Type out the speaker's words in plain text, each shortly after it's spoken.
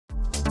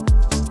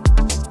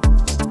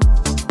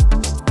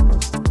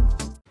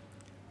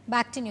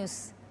Back to news.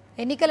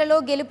 ఎన్నికలలో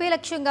గెలుపే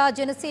లక్ష్యంగా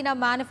జనసేన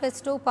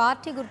మేనిఫెస్టో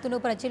పార్టీ గుర్తును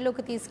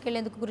ప్రజల్లోకి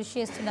తీసుకెళ్లేందుకు కృషి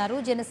చేస్తున్నారు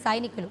జన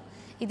సైనికులు.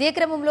 ఇదే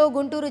క్రమంలో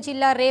గుంటూరు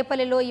జిల్లా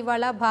రేపల్లెలో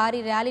ఇవాళ భారీ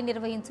ర్యాలీ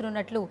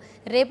నిర్వహించనున్నట్లు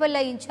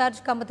రేపల్లె ఇన్ఛార్జ్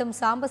కమతం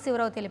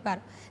సాంబశివరావు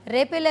తెలిపారు.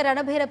 రేపల్లె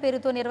రణభేర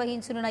పేరుతో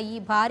నిర్వహించనున్న ఈ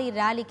భారీ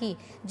ర్యాలీకి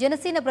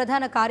జనసేన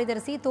ప్రధాన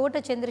కార్యదర్శి తోట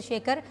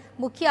చంద్రశేఖర్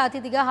ముఖ్య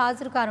అతిథిగా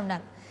హాజరు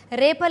కానున్నారు.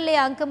 రేపల్లె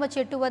అంకమ్మ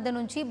చెట్టు వద్ద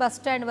నుంచి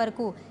బస్టాండ్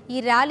వరకు ఈ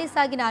ర్యాలీ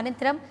సాగిన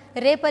అనంతరం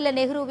రేపల్లె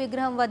నెహ్రూ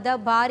విగ్రహం వద్ద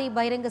భారీ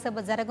బహిరంగ సభ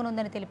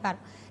జరగనుందని తెలిపారు.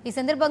 ఈ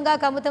సందర్భంగా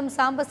కమతం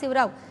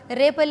సాంబశివరావు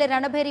రేపల్లె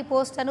రణభేరి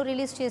పోస్టర్ను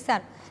రిలీజ్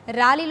చేశారు.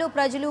 ర్యాలీలో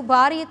ప్రజలు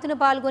భారీ ఎత్తున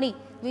పాల్గొని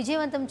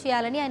విజయవంతం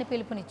చేయాలని ఆయన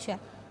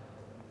పిలుపునిచ్చారు.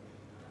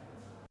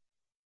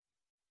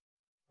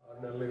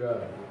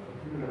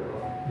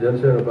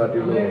 జనసేన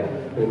పార్టీలో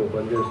నేను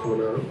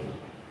పనిచేస్తున్నాను.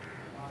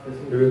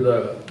 వివిధ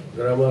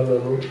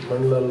గ్రామాల్లోనూ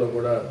మండలాల్లో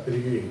కూడా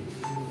తిరిగి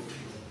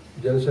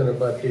జనసేన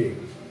పార్టీ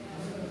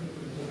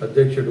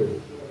అధ్యక్షుడు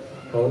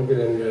పవన్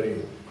కళ్యాణ్ గారి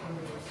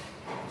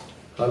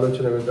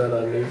ఆలోచన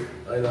విధానాన్ని,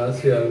 ఆయన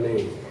ఆశయాల్ని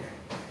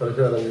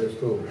ప్రచారం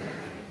చేస్తూ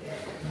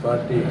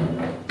పార్టీ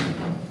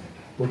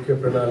ముఖ్య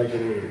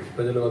ప్రణాళికని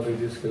ప్రజల వద్దకు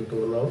తీసుకెళ్తూ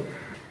ఉన్నాం.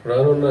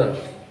 రానున్న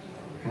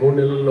 3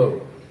 నెలల్లో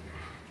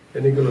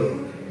ఎన్నికలు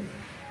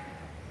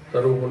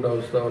జరగకుండా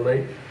వస్తూ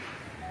ఉన్నాయి.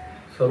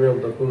 సమయం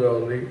తక్కువగా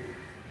ఉంది.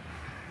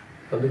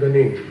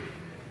 అందుకని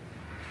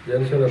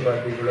జనసేన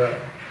పార్టీ కూడా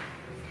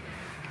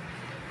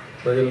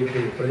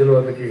ప్రజల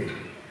వద్దకి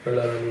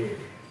వెళ్ళాలని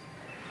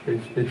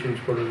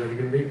నిశ్చయించుకోవడం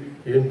జరిగింది.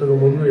 ఇంతకు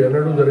ముందు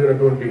ఎన్నడూ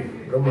జరిగినటువంటి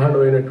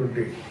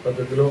బ్రహ్మాండమైనటువంటి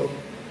పద్ధతిలో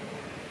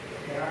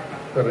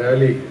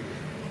ర్యాలీ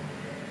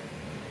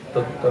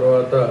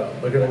తర్వాత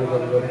బహిరంగ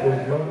సభ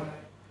జరుపుకుంటున్నాం.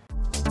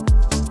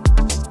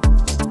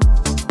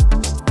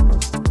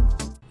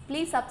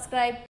 Please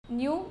subscribe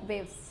new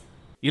waves.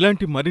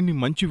 ఇలాంటి మరిన్ని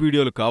మంచి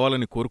వీడియోలు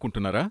కావాలని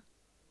కోరుకుంటున్నారా?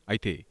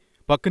 అయితే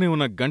పక్కనే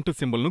ఉన్న గంట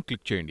సింబల్ను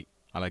క్లిక్ చేయండి.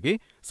 అలాగే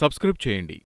సబ్స్క్రైబ్ చేయండి.